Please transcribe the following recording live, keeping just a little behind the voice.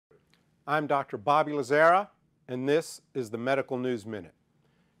I'm Dr. Bobby Lazzara, and this is the Medical News Minute.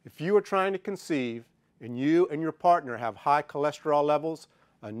 If you are trying to conceive and you and your partner have high cholesterol levels,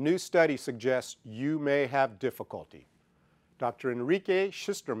 a new study suggests you may have difficulty. Dr. Enrique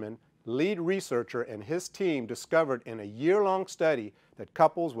Schisterman, lead researcher, and his team discovered in a year-long study that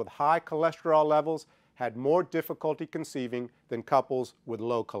couples with high cholesterol levels had more difficulty conceiving than couples with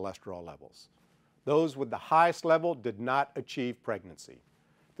low cholesterol levels. Those with the highest level did not achieve pregnancy.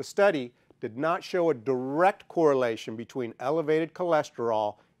 The study did not show a direct correlation between elevated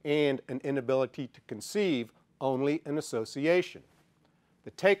cholesterol and an inability to conceive, only an association.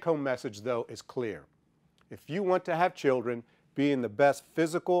 The take-home message, though, is clear. If you want to have children, be in the best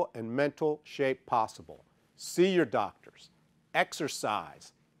physical and mental shape possible. See your doctors.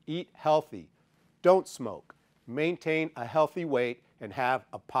 Exercise. Eat healthy. Don't smoke. Maintain a healthy weight and have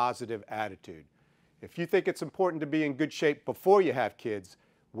a positive attitude. If you think it's important to be in good shape before you have kids,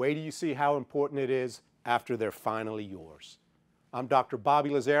 wait till you see how important it is after they're finally yours. I'm Dr. Bobby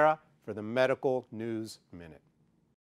Lazzara for the Medical News Minute.